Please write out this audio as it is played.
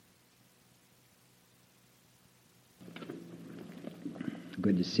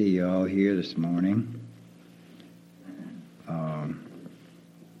Good to see you all here this morning.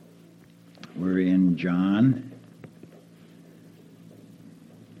 We're in John.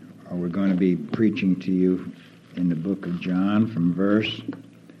 We're going to be preaching to you in the book of John from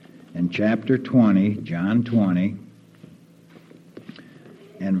chapter 20, John 20,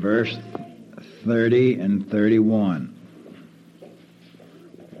 and verse 30 and 31.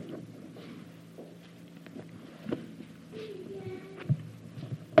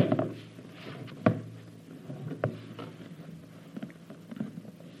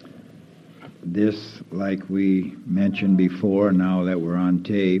 This, like we mentioned before, now that we're on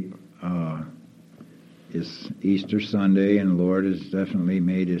tape, is Easter Sunday, and the Lord has definitely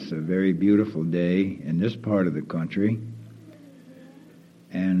made this a very beautiful day in this part of the country.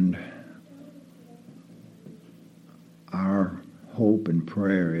 And our hope and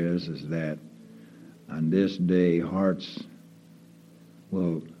prayer is that on this day hearts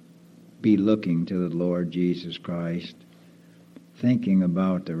will be looking to the Lord Jesus Christ, thinking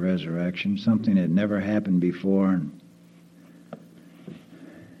about the resurrection, something that never happened before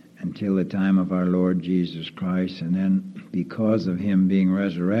until the time of our Lord Jesus Christ. And then because of Him being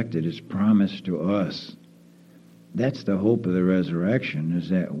resurrected, it's promised to us. That's the hope of the resurrection, is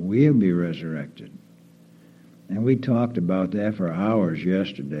that we'll be resurrected. And we talked about that for hours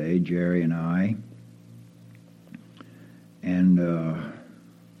yesterday, Jerry and I. And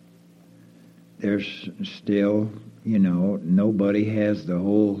there's still, nobody has the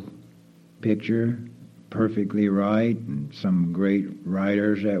whole picture perfectly right, and some great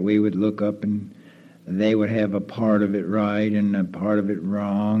writers that we would look up and they would have a part of it right and a part of it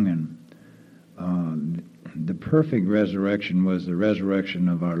wrong. And the perfect resurrection was the resurrection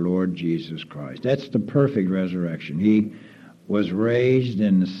of our Lord Jesus Christ. That's the perfect resurrection. He was raised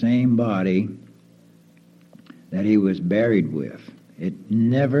in the same body that He was buried with. It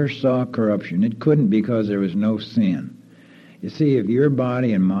never saw corruption. It couldn't, because there was no sin. You see, if your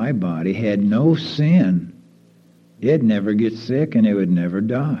body and my body had no sin, it'd never get sick and it would never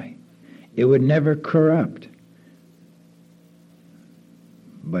die. It would never corrupt.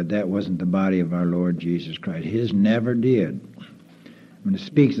 But that wasn't the body of our Lord Jesus Christ. His never did. When it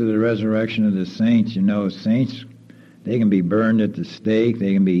speaks of the resurrection of the saints, saints, they can be burned at the stake,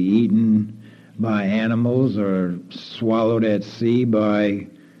 they can be eaten by animals or swallowed at sea by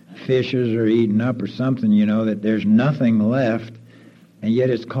fishes or eaten up or something, that there's nothing left, and yet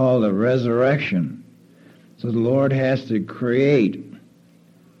it's called a resurrection. So the Lord has to create,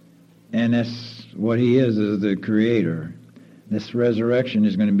 and that's what He is the creator. This resurrection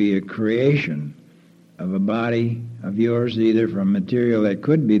is going to be a creation of a body of yours, either from material that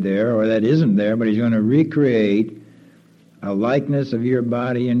could be there or that isn't there, but He's going to recreate a likeness of your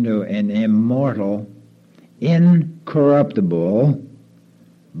body into an immortal, incorruptible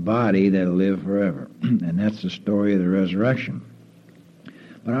body that'll live forever. And that's the story of the resurrection.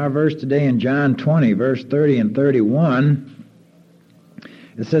 But our verse today in John 20, verse 30 and 31,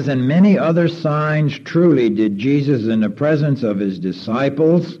 it says, "And many other signs truly did Jesus in the presence of His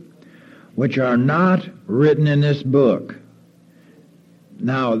disciples, which are not written in this book."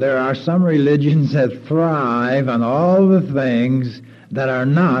 Now, there are some religions that thrive on all the things that are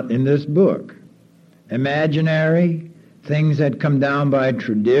not in this book. Imaginary, things that come down by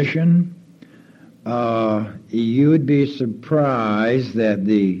tradition. You would be surprised that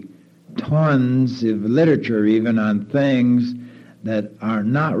the tons of literature even on things that are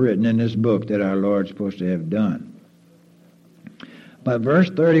not written in this book that our Lord's supposed to have done. But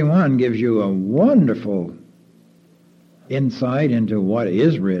verse 31 gives you a wonderful insight into what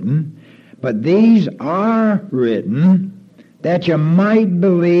is written. "But these are written that you might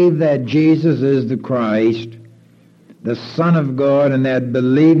believe that Jesus is the Christ, the Son of God, and that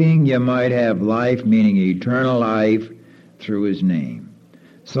believing you might have life," meaning eternal life, "through His name."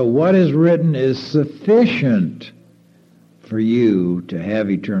 So what is written is sufficient for you to have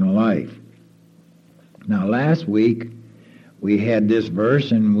eternal life. Now, last week we had this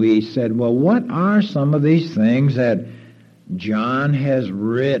verse and we said, well, what are some of these things that John has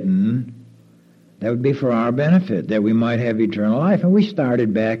written that would be for our benefit, that we might have eternal life? And we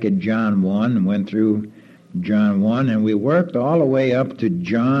started back at John 1 and went through John 1, and we worked all the way up to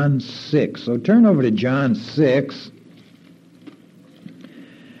John 6. So turn over to John 6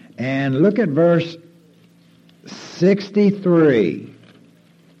 and look at verse 63.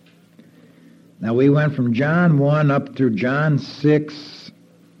 Now, we went from John 1 up through John 6,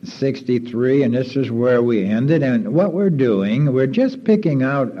 63, and this is where we ended. And what we're doing, we're just picking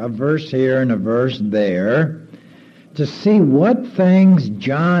out a verse here and a verse there to see what things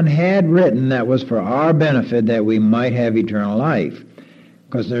John had written that was for our benefit, that we might have eternal life.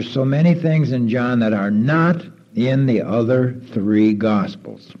 because there's so many things in John that are not in the other three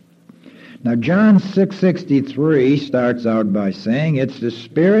Gospels. Now, John 6:63 starts out by saying, "It's the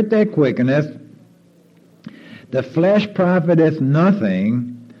Spirit that quickeneth, the flesh profiteth nothing.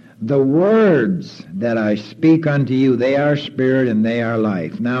 The words that I speak unto you, they are spirit and they are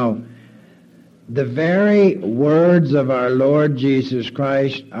life." Now, the very words of our Lord Jesus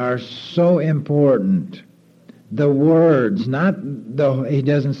Christ are so important. The words, he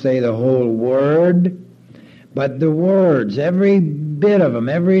doesn't say the whole word, but the words, every bit of them,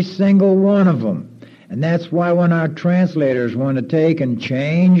 every single one of them. And that's why when our translators want to take and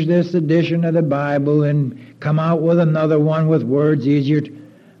change this edition of the Bible and come out with another one with words easier,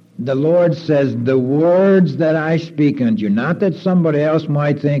 the Lord says, the words that I speak unto you, not that somebody else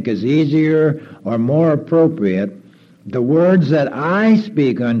might think is easier or more appropriate, the words that I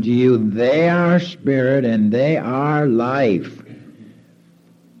speak unto you, they are spirit and they are life.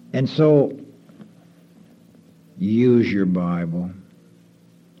 And so, use your Bible.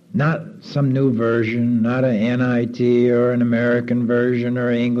 Not some new version, not an NIT or an American version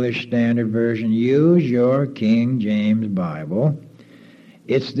or English Standard Version. Use your King James Bible.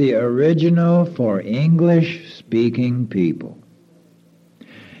 It's the original for English-speaking people.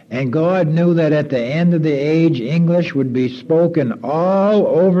 And God knew that at the end of the age, English would be spoken all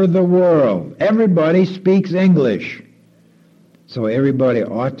over the world. Everybody speaks English. So everybody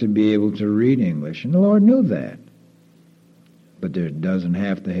ought to be able to read English. And the Lord knew that. But there doesn't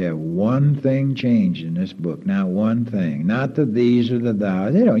have to have one thing changed in this book. Not one thing. Not the these or the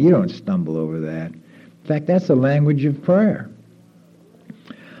thous. You don't stumble over that. In fact, that's the language of prayer.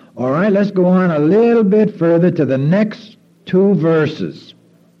 All right, let's go on a little bit further to the next two verses.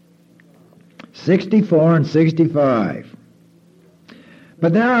 64 and 65.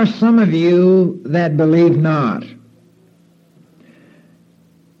 "But there are some of you that believe not."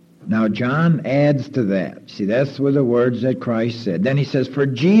 Now, John adds to that. See, that's where the words that Christ said. Then he says, "For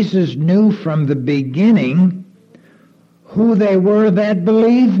Jesus knew from the beginning who they were that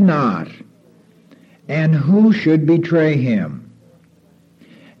believed not, and who should betray him.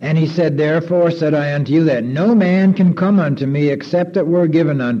 And he said, Therefore said I unto you, that no man can come unto me, except it were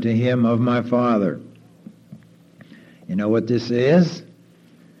given unto him of my Father." You know what this is?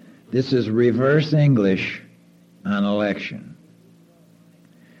 This is reverse English on election.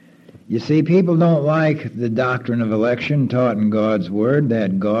 You see, people don't like the doctrine of election taught in God's Word,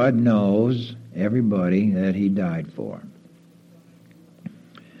 that God knows everybody that he died for.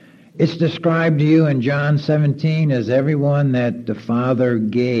 It's described to you in John 17 as everyone that the Father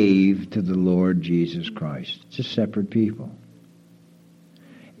gave to the Lord Jesus Christ. It's a separate people.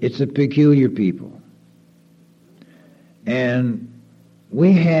 It's a peculiar people. And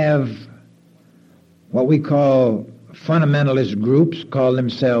we have what we call fundamentalist groups, call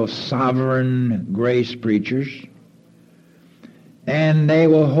themselves sovereign grace preachers. And they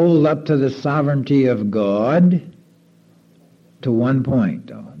will hold up to the sovereignty of God to one point,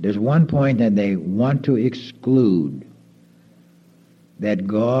 though. There's one point that they want to exclude, that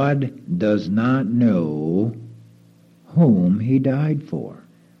God does not know whom he died for.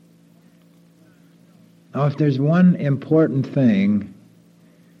 Now, if there's one important thing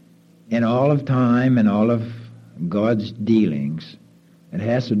in all of time and all of God's dealings, it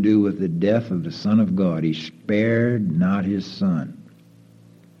has to do with the death of the Son of God. He spared not his Son.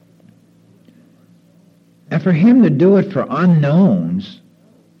 And for him to do it for unknowns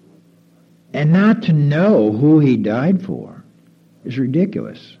and not to know who he died for is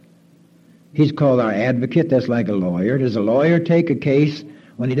ridiculous. He's called our advocate. That's like a lawyer. Does a lawyer take a case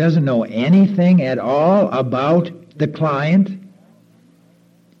when he doesn't know anything at all about the client?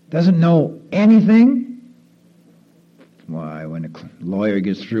 Doesn't know anything? Why, when a lawyer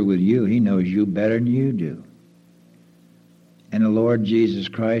gets through with you, he knows you better than you do. And the Lord Jesus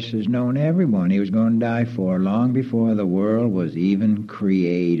Christ has known everyone he was going to die for long before the world was even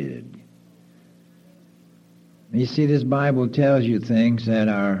created. You see, this Bible tells you things that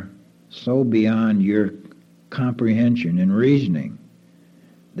are so beyond your comprehension and reasoning.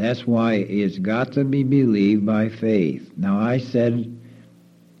 That's why it's got to be believed by faith. Now, I said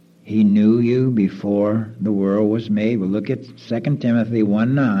he knew you before the world was made. Well, look at 2 Timothy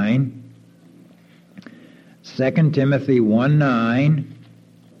 1:9. 2 Timothy 1:9.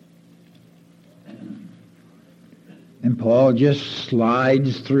 And Paul just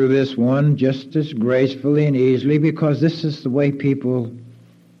slides through this one just as gracefully and easily, because this is the way people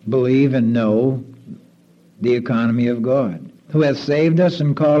believe and know the economy of God, who hath saved us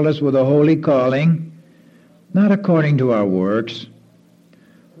and called us with a holy calling, not according to our works,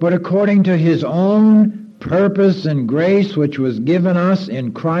 but according to his own purpose and grace which was given us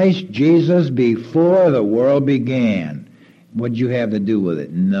in Christ Jesus before the world began. What'd you have to do with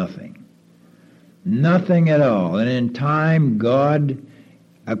it? Nothing. Nothing at all. And in time, God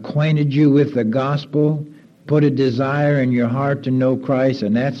acquainted you with the gospel, put a desire in your heart to know Christ,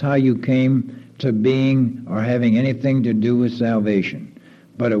 and that's how you came to being or having anything to do with salvation.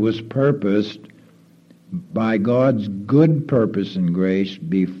 But it was purposed by God's good purpose and grace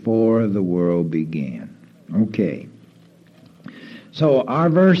before the world began. Okay. So our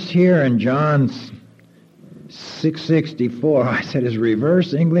verse here in John 6:64, I said, is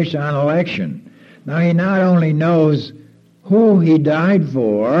reverse English on election. Now he not only knows who he died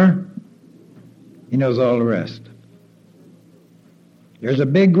for, he knows all the rest. There's a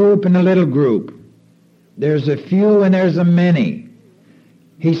big group and a little group. There's a few and there's a many.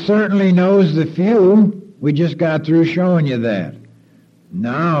 He certainly knows the few. We just got through showing you that.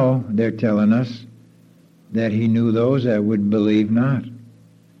 Now they're telling us that he knew those that would believe not.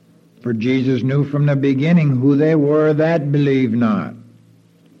 For Jesus knew from the beginning who they were that believe not.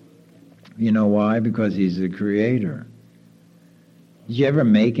 You know why? Because he's the creator. Did you ever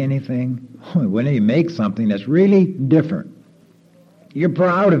make anything? When you make something that's really different, you're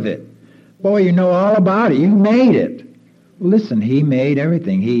proud of it. Boy, you know all about it. You made it. Listen, he made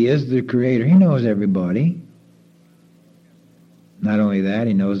everything. He is the creator. He knows everybody. Not only that,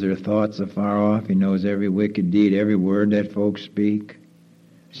 he knows their thoughts afar off. He knows every wicked deed, every word that folks speak.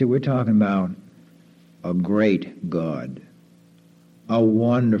 See, we're talking about a great God, a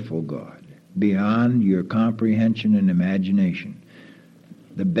wonderful God, beyond your comprehension and imagination.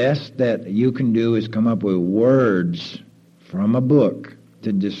 The best that you can do is come up with words from a book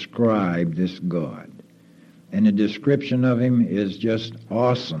to describe this God. And the description of him is just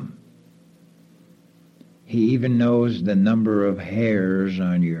awesome. He even knows the number of hairs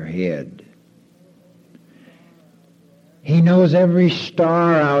on your head. He knows every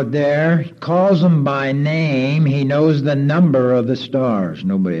star out there. He calls them by name. He knows the number of the stars.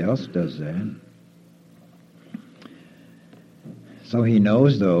 Nobody else does that. So he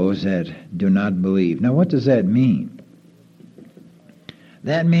knows those that do not believe. Now, what does that mean?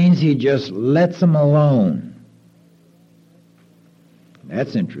 That means he just lets them alone.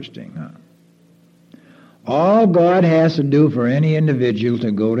 That's interesting, huh? All God has to do for any individual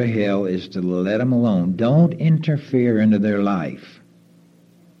to go to hell is to let them alone. Don't interfere into their life.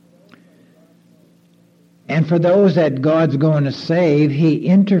 And for those that God's going to save, he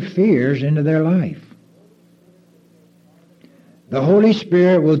interferes into their life. The Holy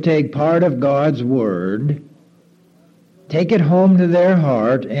Spirit will take part of God's Word, take it home to their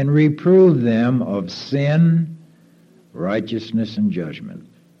heart, and reprove them of sin, righteousness, and judgment.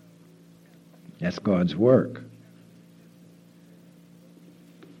 That's God's work.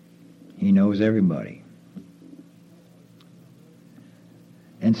 He knows everybody.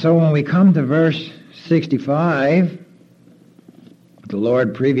 And so when we come to verse 65, the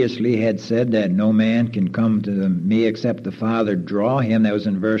Lord previously had said that no man can come to me except the Father draw him. That was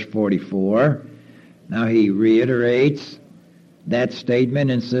in verse 44. Now he reiterates that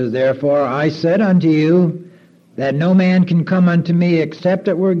statement and says, therefore I said unto you, that no man can come unto me except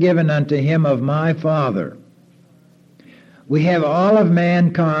it were given unto him of my Father. We have all of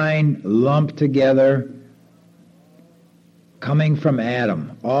mankind lumped together, coming from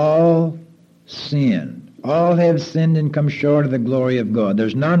Adam. All sin. All have sinned and come short of the glory of God.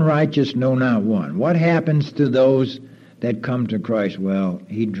 There's none righteous, no, not one. What happens to those that come to Christ? Well,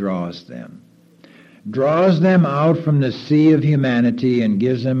 he draws them. Draws them out from the sea of humanity and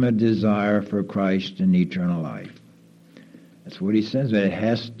gives them a desire for Christ and eternal life. That's what he says, but it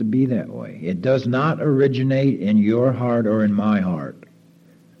has to be that way. It does not originate in your heart or in my heart.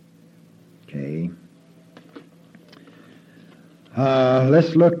 Okay.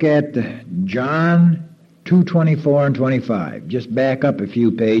 Let's look at John 2:24 and 25. Just back up a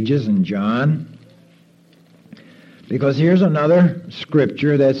few pages in John. Because here's another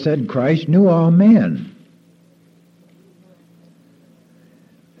scripture that said Christ knew all men.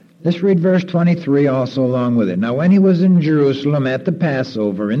 Let's read verse 23 also along with it. Now when he was in Jerusalem at the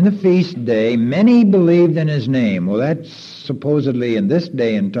Passover, in the feast day, many believed in his name. Well, that's supposedly in this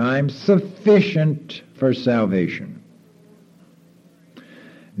day and time sufficient for salvation.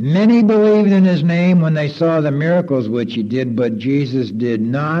 Many believed in his name when they saw the miracles which he did, but Jesus did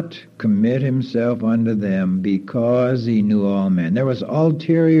not commit himself unto them because he knew all men. There was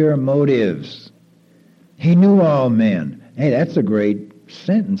ulterior motives. He knew all men. Hey, that's a great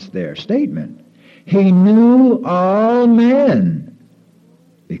sentence there, statement. He knew all men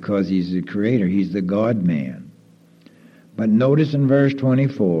because he's the creator. He's the God-man. But notice in verse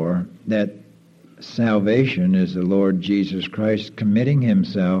 24 that salvation is the Lord Jesus Christ committing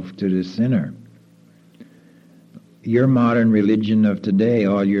himself to the sinner. Your modern religion of today,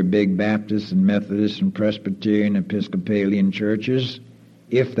 all your big Baptist and Methodist and Presbyterian, Episcopalian churches,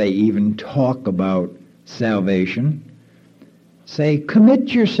 if they even talk about salvation, say, commit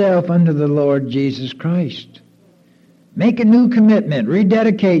yourself unto the Lord Jesus Christ. Make a new commitment.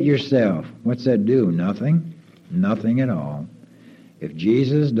 Rededicate yourself. What's that do? Nothing. Nothing at all. If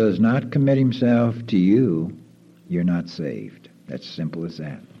Jesus does not commit himself to you, you're not saved. That's simple as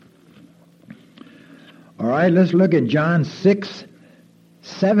that. All right, let's look at John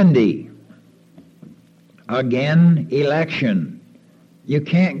 6:70. Again, election. You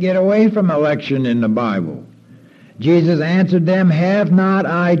can't get away from election in the Bible. Jesus answered them, have not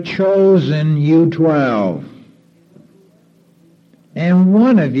I chosen you 12? And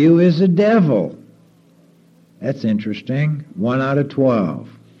one of you is a devil. That's interesting. 1 out of 12.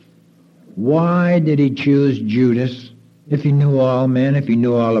 Why did he choose Judas if he knew all men, if he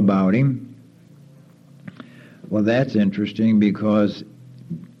knew all about him? Well, that's interesting because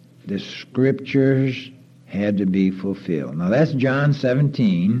the scriptures had to be fulfilled. Now that's John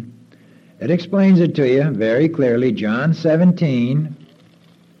 17. It explains it to you very clearly. John 17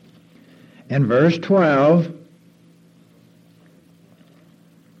 and verse 12.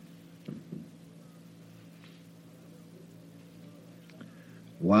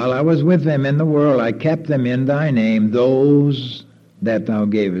 While I was with them in the world, I kept them in thy name, those that thou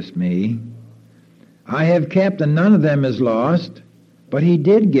gavest me. I have kept, and none of them is lost, but he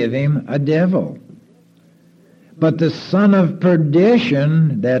did give him a devil. But the son of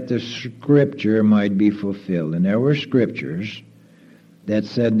perdition, that the scripture might be fulfilled. And there were scriptures that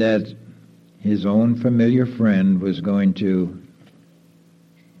said that his own familiar friend was going to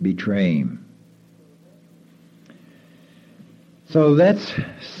betray him. So that's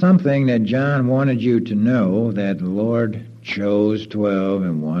something that John wanted you to know, that the Lord chose 12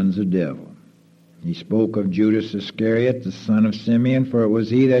 and one's a devil. He spoke of Judas Iscariot, the son of Simeon, for it was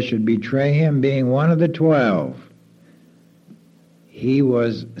he that should betray him, being one of the 12. He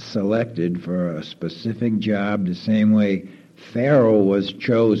was selected for a specific job the same way Pharaoh was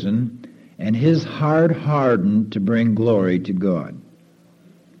chosen, and his heart hardened to bring glory to God.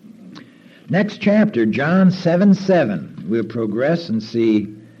 Next chapter, John 7:7. We'll progress and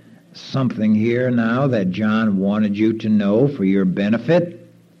see something here now that John wanted you to know for your benefit.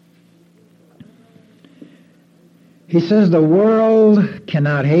 He says, the world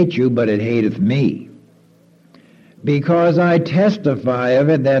cannot hate you, but it hateth me, because I testify of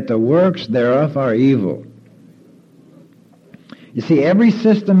it that the works thereof are evil. You see, every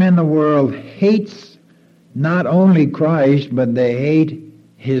system in the world hates not only Christ, but they hate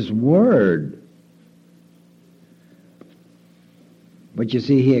his word. But you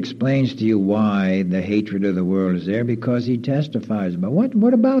see, he explains to you why the hatred of the world is there, because he testifies. But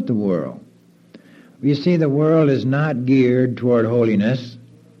what about the world? You see, the world is not geared toward holiness.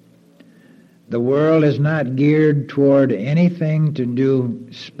 The world is not geared toward anything to do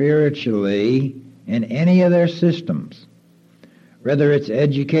spiritually in any of their systems. Whether it's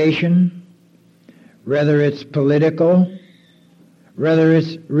education, whether it's political, whether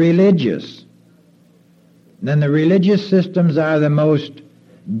it's religious. Then the religious systems are the most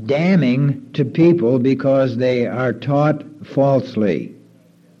damning to people because they are taught falsely.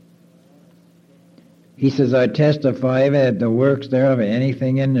 He says, I testify that the works thereof,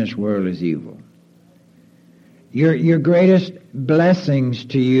 anything in this world is evil. Your greatest blessings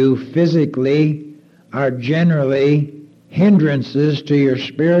to you physically are generally hindrances to your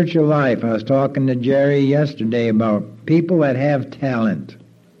spiritual life. I was talking to Jerry yesterday about people that have talent.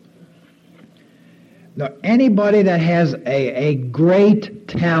 Now, anybody that has a great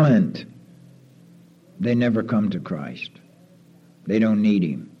talent, they never come to Christ. They don't need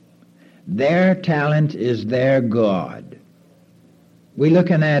him. Their talent is their God. We're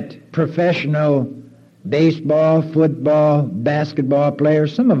looking at professional baseball, football, basketball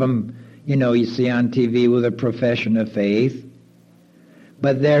players. Some of them, you see on TV with a profession of faith.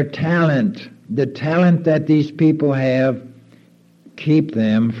 But their talent, the talent that these people have, keep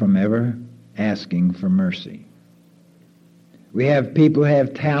them from ever asking for mercy. We have people who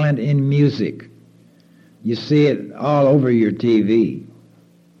have talent in music. You see it all over your TV.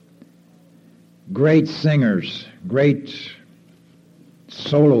 Great singers, great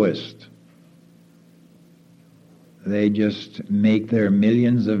soloists. They just make their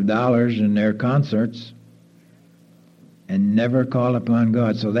millions of dollars in their concerts and never call upon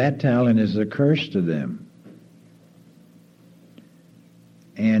God. So that talent is a curse to them.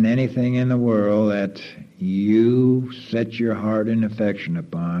 And anything in the world that you set your heart and affection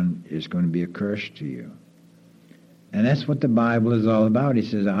upon is going to be a curse to you. And that's what the Bible is all about. He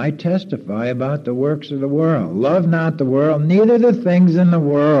says, I testify about the works of the world. Love not the world, neither the things in the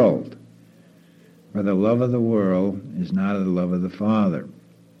world. For the love of the world is not the love of the Father.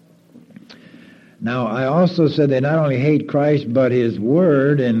 Now, I also said they not only hate Christ, but His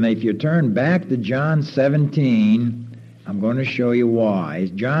Word. And if you turn back to John 17, I'm going to show you why.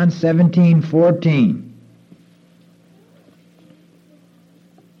 John 17:14.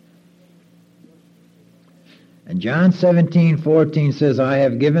 And John 17:14 says, I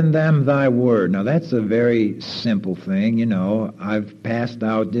have given them thy word. Now that's a very simple thing, you know. I've passed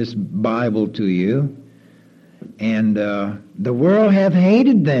out this Bible to you, and the world hath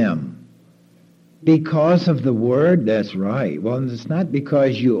hated them because of the word. That's right. Well, it's not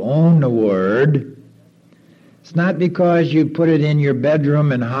because you own the word. It's not because you put it in your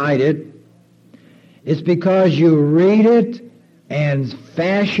bedroom and hide it. It's because you read it and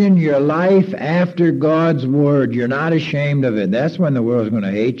fashion your life after God's Word. You're not ashamed of it. That's when the world's going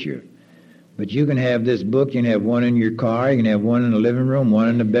to hate you. But you can have this book, you can have one in your car, you can have one in the living room, one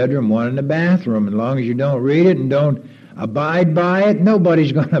in the bedroom, one in the bathroom. As long as you don't read it and don't abide by it,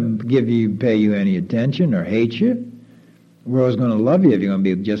 nobody's going to pay you any attention or hate you. The world's going to love you if you're going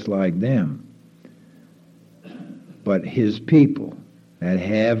to be just like them. But His people that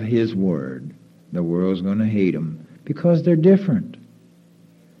have His Word, the world's going to hate them. Because they're different.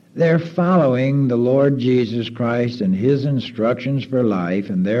 They're following the Lord Jesus Christ and His instructions for life,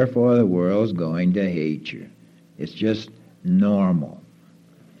 and therefore the world's going to hate you. It's just normal.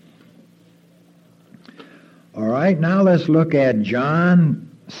 All right, now let's look at John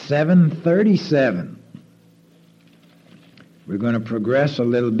 7:37. We're going to progress a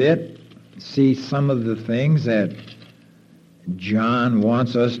little bit, see some of the things that John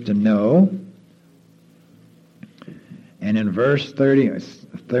wants us to know. And in verse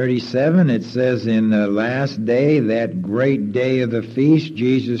 37, it says, in the last day, that great day of the feast,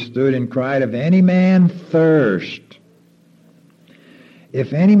 Jesus stood and cried, if any man thirst,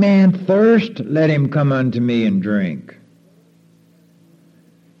 if any man thirst, let him come unto me and drink.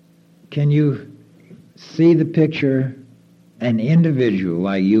 Can you see the picture? An individual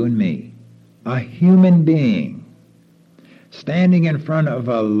like you and me, a human being, standing in front of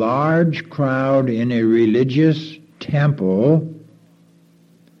a large crowd in a religious temple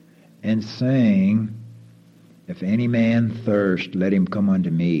and saying, if any man thirst, let him come unto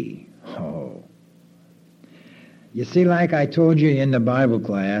me. Oh. You see, like I told you in the Bible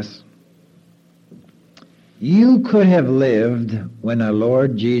class, you could have lived when the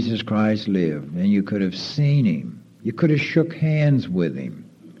Lord Jesus Christ lived, and you could have seen Him. You could have shook hands with Him.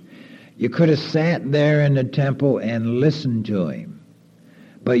 You could have sat there in the temple and listened to Him.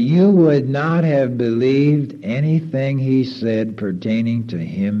 But you would not have believed anything He said pertaining to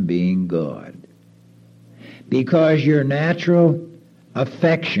Him being God. Because your natural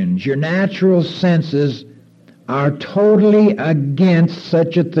affections, your natural senses are totally against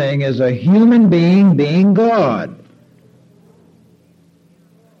such a thing as a human being being God.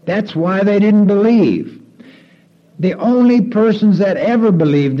 That's why they didn't believe. The only persons that ever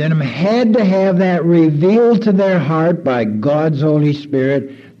believed in Him had to have that revealed to their heart by God's Holy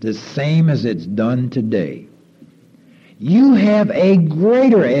Spirit, the same as it's done today. You have a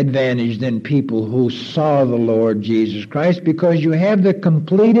greater advantage than people who saw the Lord Jesus Christ because you have the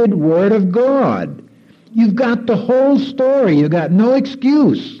completed Word of God. You've got the whole story. You've got no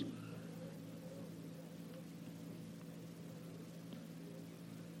excuse.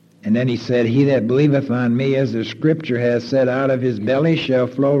 And then He said, he that believeth on me, as the Scripture has said, out of his belly shall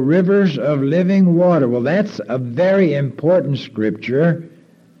flow rivers of living water. Well, that's a very important Scripture.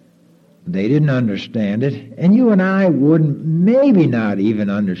 They didn't understand it, and you and I wouldn't maybe not even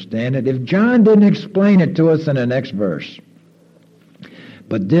understand it if John didn't explain it to us in the next verse.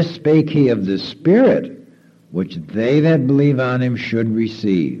 But this spake he of the Spirit, which they that believe on him should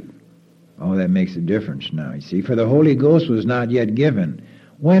receive. Oh, that makes a difference now, you see. For the Holy Ghost was not yet given.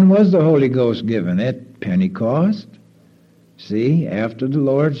 When was the Holy Ghost given? At Pentecost. See, after the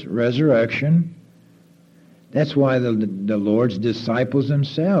Lord's resurrection. That's why the Lord's disciples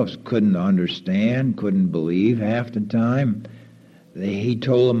themselves couldn't understand, couldn't believe half the time. He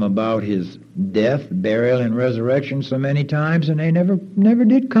told them about His death, burial, and resurrection so many times, and they never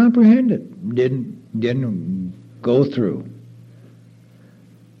did comprehend it. Didn't go through.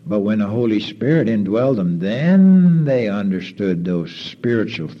 But when the Holy Spirit indwelled them, then they understood those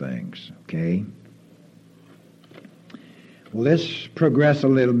spiritual things, okay? Well, let's progress a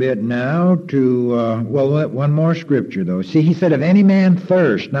little bit now to, one more scripture, though. See, he said, if any man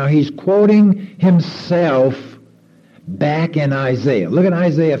thirst. Now, he's quoting himself back in Isaiah. Look at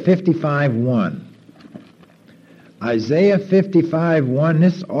Isaiah 55:1. Isaiah 55:1,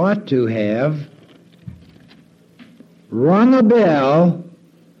 this ought to have rung a bell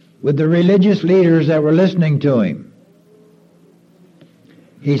with the religious leaders that were listening to him.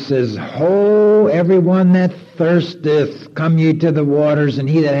 He says, Ho, everyone that thirsteth, come ye to the waters, and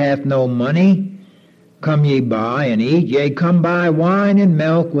he that hath no money, come ye buy and eat. Yea, come buy wine and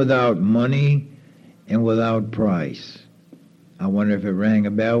milk without money and without price. I wonder if it rang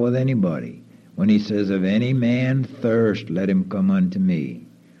a bell with anybody when he says, if any man thirst, let him come unto me.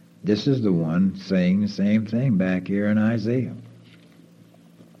 This is the one saying the same thing back here in Isaiah.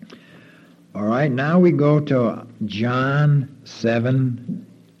 All right, now we go to John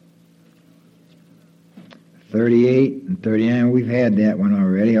 7:38 and 39. We've had that one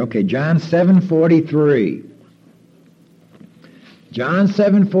already. Okay, John 7:43. John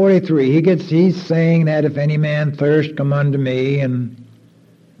 7:43. He's saying that if any man thirst, come unto me, and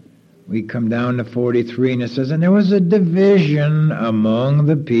we come down to 43, and it says, and there was a division among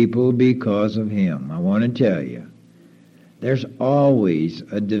the people because of him. I want to tell you, there's always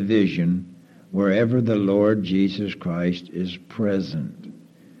a division wherever the Lord Jesus Christ is present.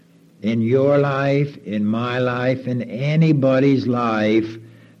 In your life, in my life, in anybody's life,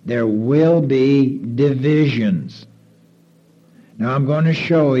 there will be divisions. Now I'm going to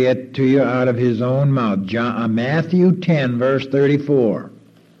show it to you out of his own mouth. Matthew 10, verse 34.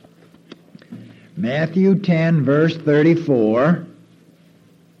 Matthew 10, verse 34.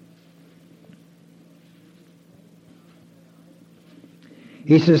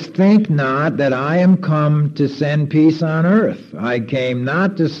 He says, think not that I am come to send peace on earth. I came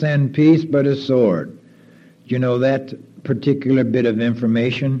not to send peace, but a sword. You know, that particular bit of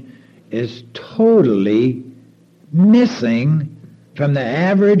information is totally missing from the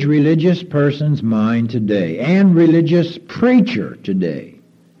average religious person's mind today and religious preacher today.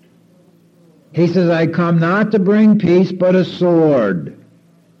 He says, I come not to bring peace, but a sword.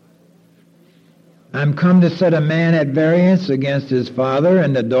 I'm come to set a man at variance against his father,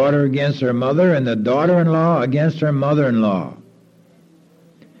 and the daughter against her mother, and the daughter-in-law against her mother-in-law.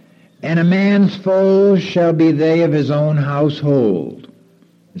 And a man's foes shall be they of his own household.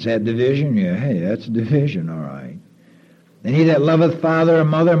 Is that division? Yeah, hey, that's division, all right. And he that loveth father or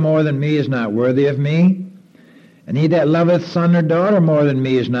mother more than me is not worthy of me. And he that loveth son or daughter more than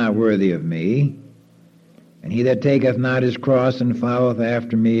me is not worthy of me. And he that taketh not his cross and followeth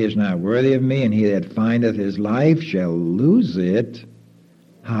after me is not worthy of me. And he that findeth his life shall lose it.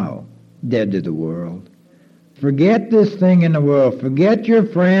 How? Dead to the world. Forget this thing in the world. Forget your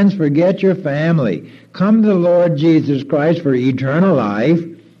friends. Forget your family. Come to the Lord Jesus Christ for eternal life.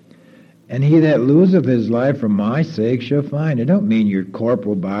 And he that loseth his life for my sake shall find it. Don't mean your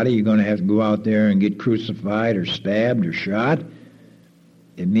corporal body. You're going to have to go out there and get crucified or stabbed or shot.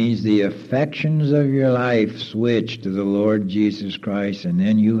 It means the affections of your life switch to the Lord Jesus Christ, and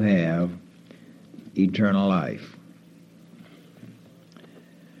then you have eternal life.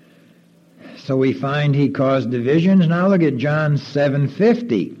 So we find he caused divisions. Now look at John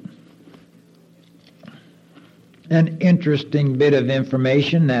 7:50. An interesting bit of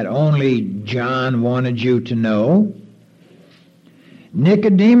information that only John wanted you to know.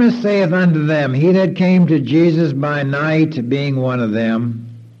 Nicodemus saith unto them, he that came to Jesus by night, being one of them.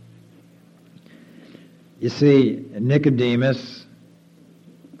 You see, Nicodemus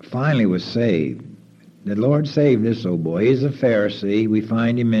finally was saved. The Lord saved this old boy. He's a Pharisee. We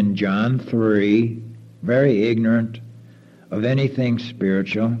find him in John 3, very ignorant of anything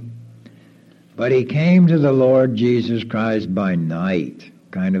spiritual. But he came to the Lord Jesus Christ by night,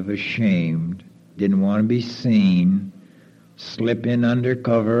 kind of ashamed, didn't want to be seen, slip in under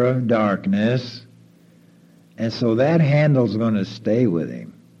cover of darkness. And so that handle's going to stay with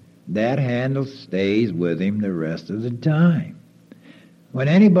him. That handle stays with him the rest of the time. When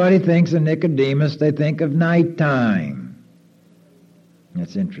anybody thinks of Nicodemus, they think of nighttime.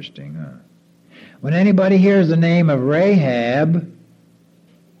 That's interesting, huh? When anybody hears the name of Rahab,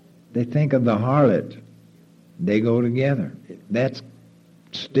 they think of the harlot. They go together. That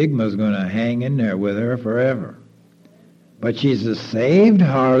stigma's going to hang in there with her forever. But she's a saved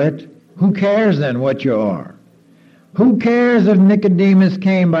harlot. Who cares then what you are? Who cares if Nicodemus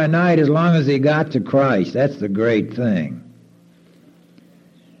came by night as long as he got to Christ? That's the great thing.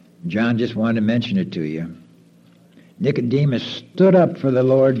 John just wanted to mention it to you. Nicodemus stood up for the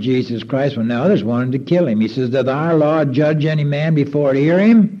Lord Jesus Christ when the others wanted to kill him. He says, doth our law judge any man before it hear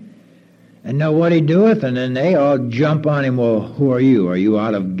him? and know what he doeth, and then they all jump on him. Well, who are you? Are you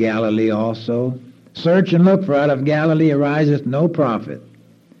out of Galilee also? Search and look, for out of Galilee ariseth no prophet.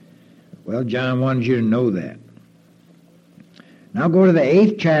 Well, John wanted you to know that. Now go to the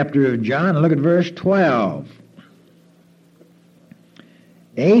 8th chapter of John and look at verse 12.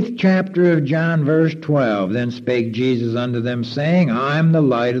 8th chapter of John, verse 12. Then spake Jesus unto them, saying, I am the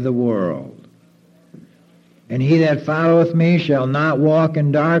light of the world. And he that followeth me shall not walk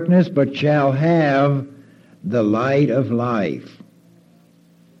in darkness, but shall have the light of life.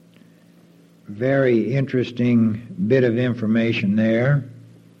 Very interesting bit of information there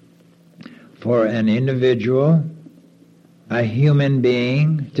for an individual, a human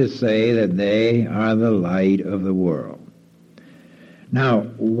being, to say that they are the light of the world. Now,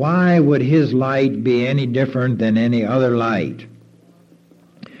 why would his light be any different than any other light?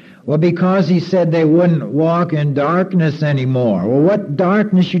 Well, because he said they wouldn't walk in darkness anymore. Well, what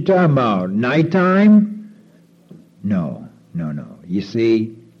darkness you talking about? Nighttime? No. You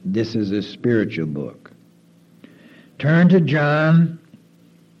see, this is a spiritual book. Turn to John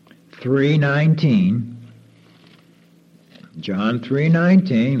 3:19. John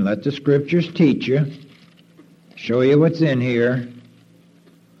 3:19. Let the Scriptures teach you. Show you what's in here.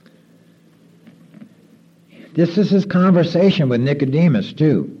 This is his conversation with Nicodemus,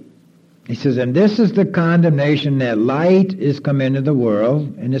 too. He says, and this is the condemnation, that light is come into the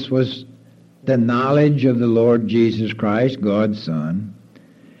world, and this was the knowledge of the Lord Jesus Christ, God's Son.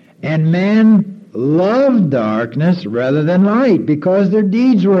 And men loved darkness rather than light, because their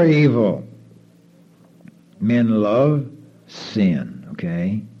deeds were evil. Men love sin,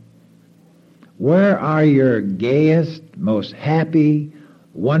 okay? Where are your gayest, most happy,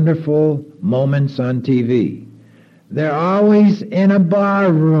 wonderful moments on TV? They're always in a bar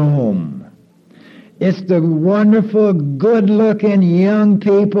room. It's the wonderful, good-looking young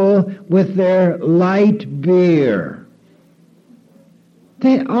people with their light beer.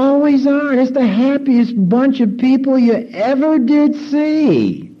 They always are. It's the happiest bunch of people you ever did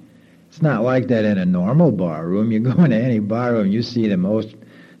see. It's not like that in a normal bar room. You go into any bar room, you see the most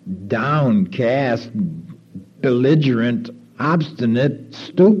downcast, belligerent, obstinate,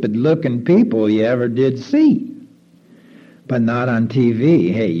 stupid-looking people you ever did see. But not on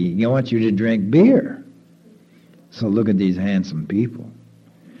TV. Hey, he wants you to drink beer. So look at these handsome people.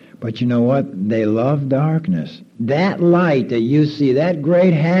 But you know what? They love darkness. That light that you see, that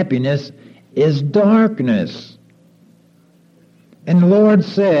great happiness, is darkness. And the Lord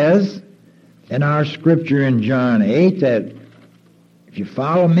says in our scripture in John 8 that if you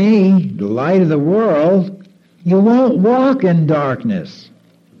follow me, the light of the world, you won't walk in darkness.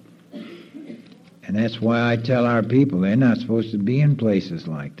 And that's why I tell our people they're not supposed to be in places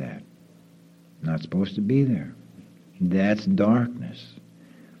like that. Not supposed to be there. That's darkness.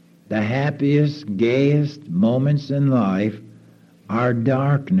 The happiest, gayest moments in life are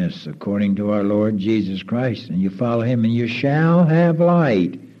darkness, according to our Lord Jesus Christ. And you follow him and you shall have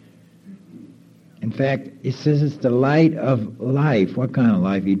light. In fact, it says it's the light of life. What kind of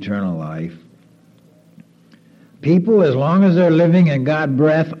life? Eternal life. People, as long as they're living in God's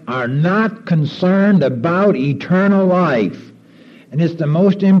breath, are not concerned about eternal life. And it's the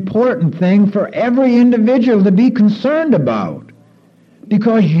most important thing for every individual to be concerned about,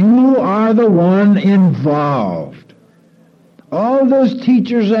 because you are the one involved. All those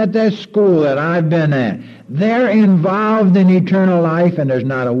teachers at that school that I've been at, they're involved in eternal life, and there's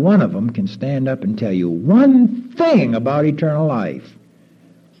not a one of them can stand up and tell you one thing about eternal life,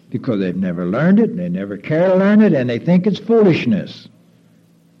 because they've never learned it, they never care to learn it, and they think it's foolishness.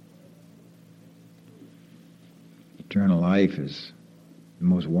 Eternal life is the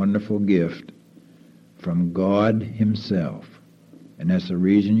most wonderful gift from God himself. And that's the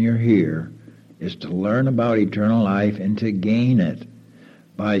reason you're here, is to learn about eternal life and to gain it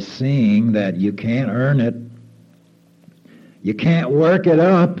by seeing that you can't earn it. You can't work it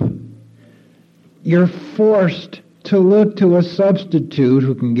up. You're forced to look to a substitute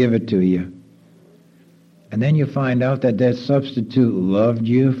who can give it to you. And then you find out that that substitute loved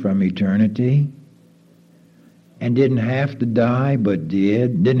you from eternity and didn't have to die but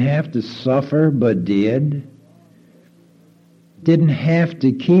did, didn't have to suffer but did, didn't have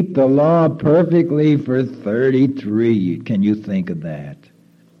to keep the law perfectly for 33. Can you think of that?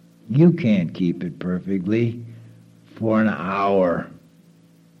 You can't keep it perfectly for an hour.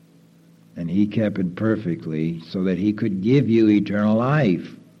 And he kept it perfectly so that he could give you eternal life.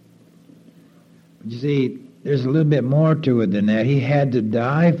 You see, there's a little bit more to it than that. He had to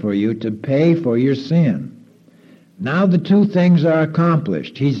die for you to pay for your sin. Now the two things are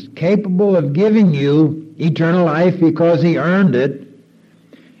accomplished. He's capable of giving you eternal life because he earned it,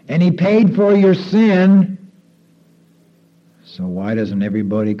 And He paid for your sin. So why doesn't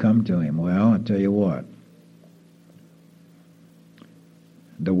everybody come to Him? Well, I'll tell you what.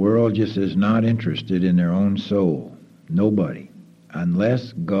 The world just is not interested in their own soul. Nobody.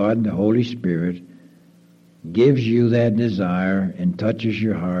 Unless God, the Holy Spirit, gives you that desire and touches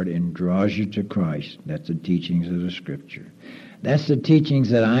your heart and draws you to Christ. That's the teachings of the Scripture. That's the teachings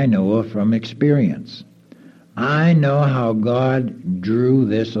that I know of from experience. I know how God drew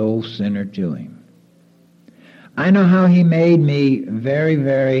this old sinner to Him. I know how He made me very,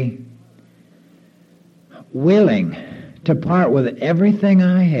 very willing to part with everything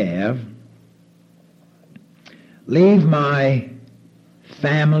I have, leave my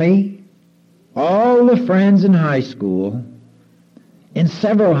family, all the friends in high school, in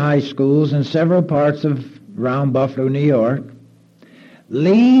several high schools in several parts of around Buffalo, New York,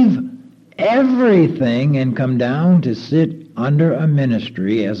 leave everything and come down to sit under a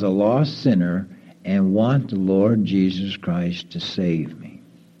ministry as a lost sinner and want the Lord Jesus Christ to save me.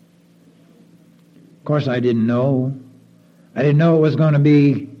 Of course, I didn't know. I didn't know it was going to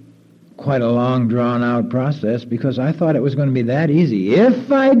be quite a long, drawn-out process because I thought it was going to be that easy.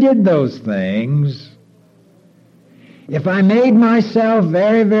 If I did those things, if I made myself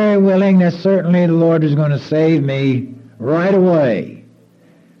very, very willing, that certainly the Lord is going to save me right away.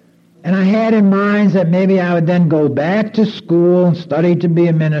 And I had in mind that maybe I would then go back to school and study to be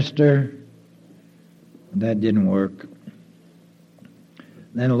a minister. That didn't work.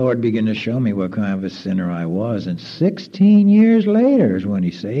 Then the Lord began to show me what kind of a sinner I was. And 16 years later is when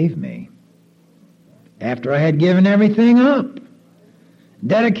He saved me. After I had given everything up,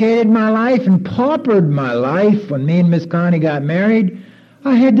 dedicated my life and paupered my life. When me and Miss Connie got married,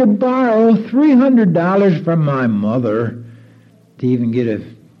 I had to borrow $300 from my mother to even get a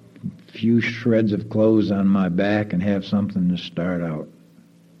few shreds of clothes on my back and have something to start out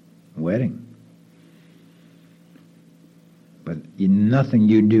a wedding. But nothing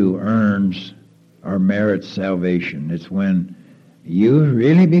you do earns or merits salvation. It's when you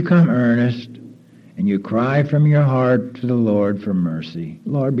really become earnest and you cry from your heart to the Lord for mercy.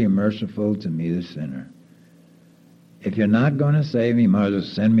 Lord, be merciful to me, the sinner. If you're not going to save me, you might as well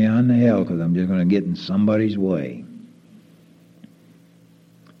send me on to hell because I'm just going to get in somebody's way.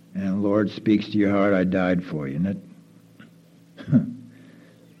 And the Lord speaks to your heart, I died for you.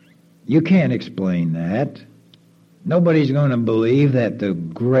 You can't explain that. Nobody's going to believe that the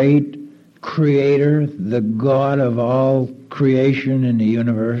great Creator, the God of all creation in the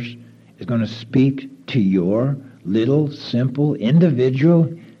universe, is going to speak to your little, simple,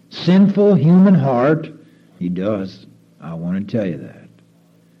 individual, sinful human heart. He does. I want to tell you that.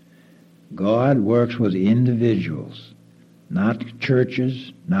 God works with individuals, not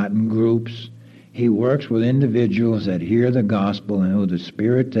churches, not in groups. He works with individuals that hear the gospel and who the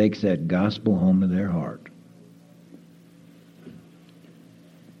Spirit takes that gospel home to their heart.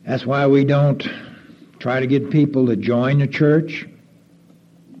 That's why we don't try to get people to join the church.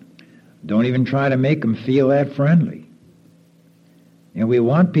 Don't even try to make them feel that friendly. And we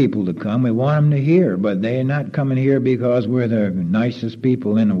want people to come. We want them to hear. But they're not coming here because we're the nicest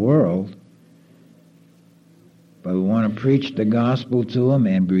people in the world. But we want to preach the gospel to them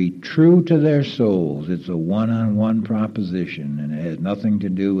and be true to their souls. It's a one-on-one proposition. And it has nothing to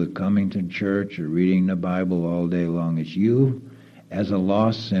do with coming to church or reading the Bible all day long. It's you as a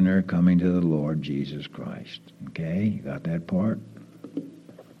lost sinner coming to the Lord Jesus Christ. Okay? You got that part?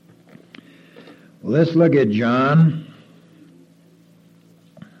 Well, let's look at John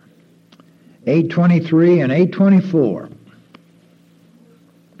 8:23 and 8:24.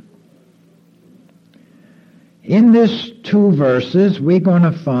 In these two verses, we're going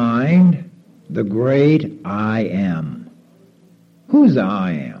to find the great I Am. Who's the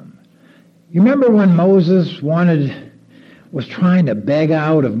I Am? You remember when Moses was trying to beg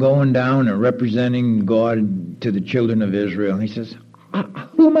out of going down and representing God to the children of Israel? And he says,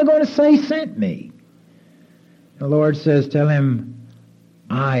 who am I going to say sent me? The Lord says, tell him,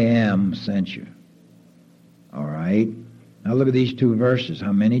 I am sent you. All right? Now look at these two verses.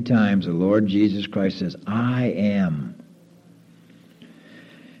 How many times the Lord Jesus Christ says, I am.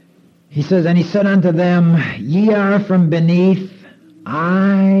 He says, and he said unto them, ye are from beneath,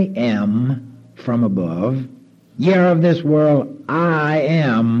 I am from above. Ye are of this world, I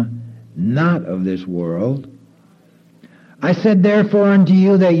am not of this world. I said therefore unto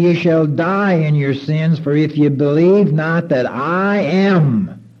you that ye shall die in your sins, for if ye believe not that I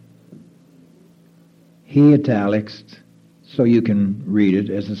am, he italics, so you can read it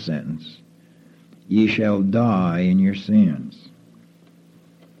as a sentence, ye shall die in your sins.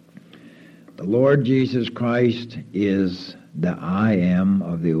 The Lord Jesus Christ is the I am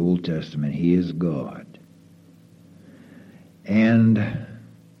of the Old Testament. He is God. And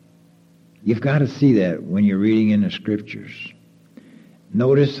you've got to see that when you're reading in the Scriptures.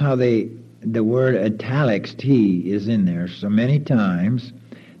 Notice how the word italics, T, is in there so many times.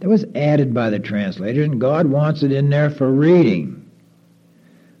 That was added by the translators, and God wants it in there for reading.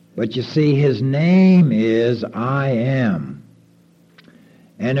 But you see, His name is I Am.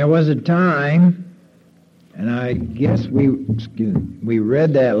 And there was a time, and I guess we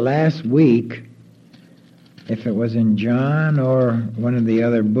read that last week, if it was in John or one of the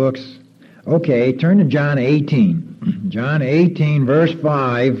other books. Okay, turn to John 18. John 18, verse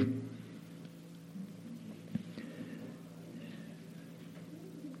 5.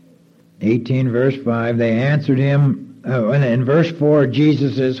 Verse 5, they answered him, and in verse 4,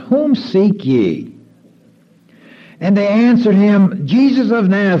 Jesus says, Whom seek ye? And they answered him, Jesus of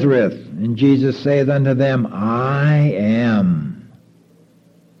Nazareth. And Jesus saith unto them, I am.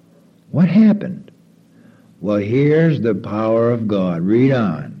 What happened? Well, here's the power of God. Read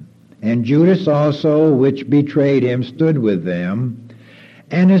on. And Judas also, which betrayed him, stood with them.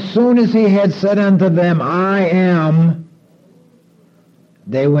 And as soon as he had said unto them, I am,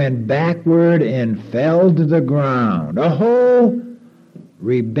 they went backward and fell to the ground. A whole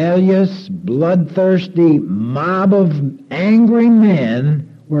rebellious, bloodthirsty mob of angry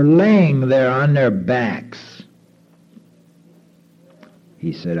men were laying there on their backs.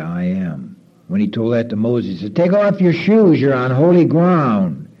 He said, I am. When he told that to Moses, he said, Take off your shoes, you're on holy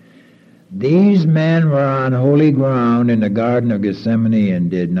ground. These men were on holy ground in the Garden of Gethsemane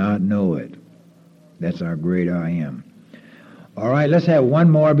and did not know it. That's our great I am. All right, let's have one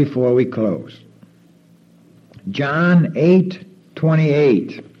more before we close. John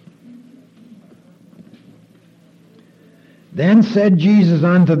 8:28. Then said Jesus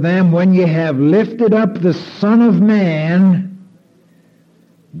unto them, When ye have lifted up the Son of Man,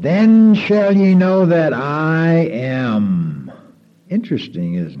 then shall ye know that I am.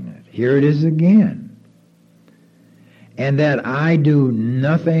 Interesting, isn't it? Here it is again. And that I do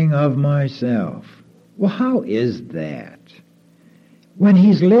nothing of myself. Well, how is that? When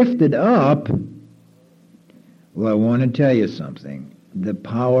he's lifted up, well, I want to tell you something. The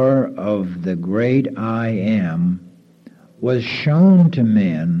power of the great I am was shown to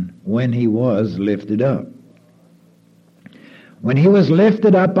men when he was lifted up. When he was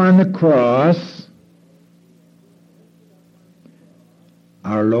lifted up on the cross,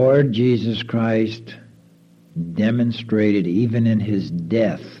 our Lord Jesus Christ demonstrated even in his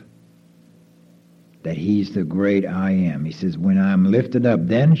death that he's the great I am. He says, when I'm lifted up,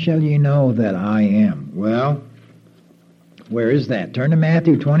 then shall ye know that I am. Well, where is that? Turn to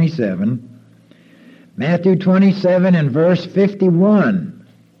Matthew 27. Matthew 27 and verse 51.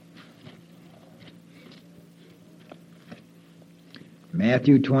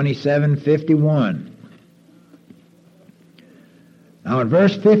 Matthew 27:51. Now in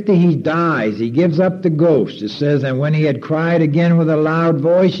verse 50 he dies. He gives up the ghost. It says, and when he had cried again with a loud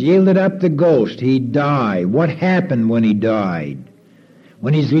voice, yielded up the ghost. He died. What happened when he died?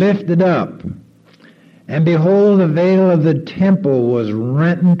 When he's lifted up. And behold, the veil of the temple was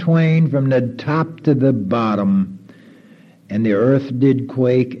rent in twain from the top to the bottom, and the earth did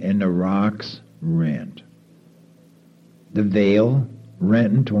quake, and the rocks rent. The veil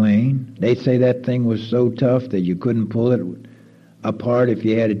rent in twain. They say that thing was so tough that you couldn't pull it apart if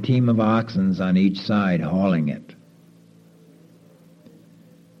you had a team of oxen on each side hauling it.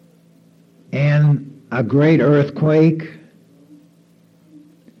 And a great earthquake,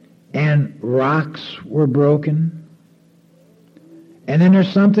 and rocks were broken. And then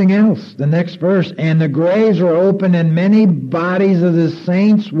there's something else, the next verse. And the graves were opened, and many bodies of the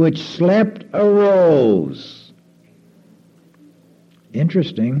saints which slept arose.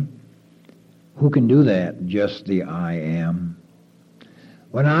 Interesting. Who can do that? Just the I am.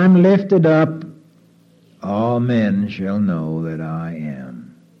 When I'm lifted up, all men shall know that I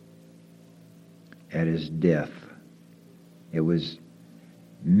am. At his death, it was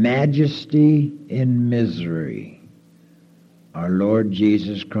majesty in misery. Our Lord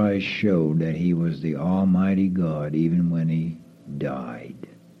Jesus Christ showed that he was the Almighty God even when he died.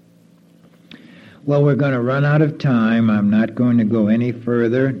 Well, we're going to run out of time. I'm not going to go any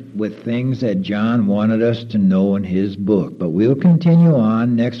further with things that John wanted us to know in his book, but we'll continue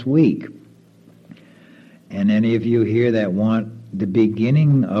on next week. And any of you here that want the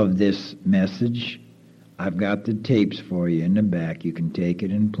beginning of this message, I've got the tapes for you in the back. You can take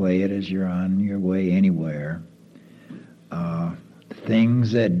it and play it as you're on your way anywhere.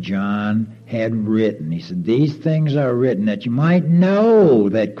 Things that John had written. He said, these things are written that you might know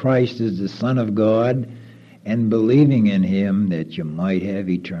that Christ is the Son of God and believing in him that you might have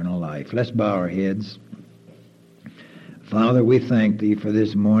eternal life. Let's bow our heads. Father, we thank thee for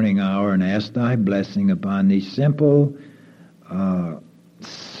this morning hour and ask thy blessing upon these simple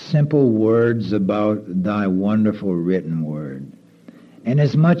words about thy wonderful written word. And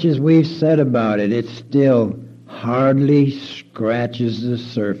as much as we've said about it, it still hardly scratches the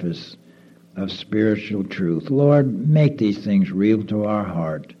surface of spiritual truth. Lord, make these things real to our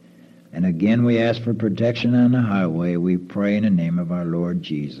heart. And again, we ask for protection on the highway. We pray in the name of our Lord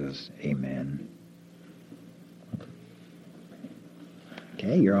Jesus. Amen.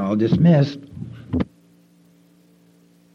 Okay, you're all dismissed.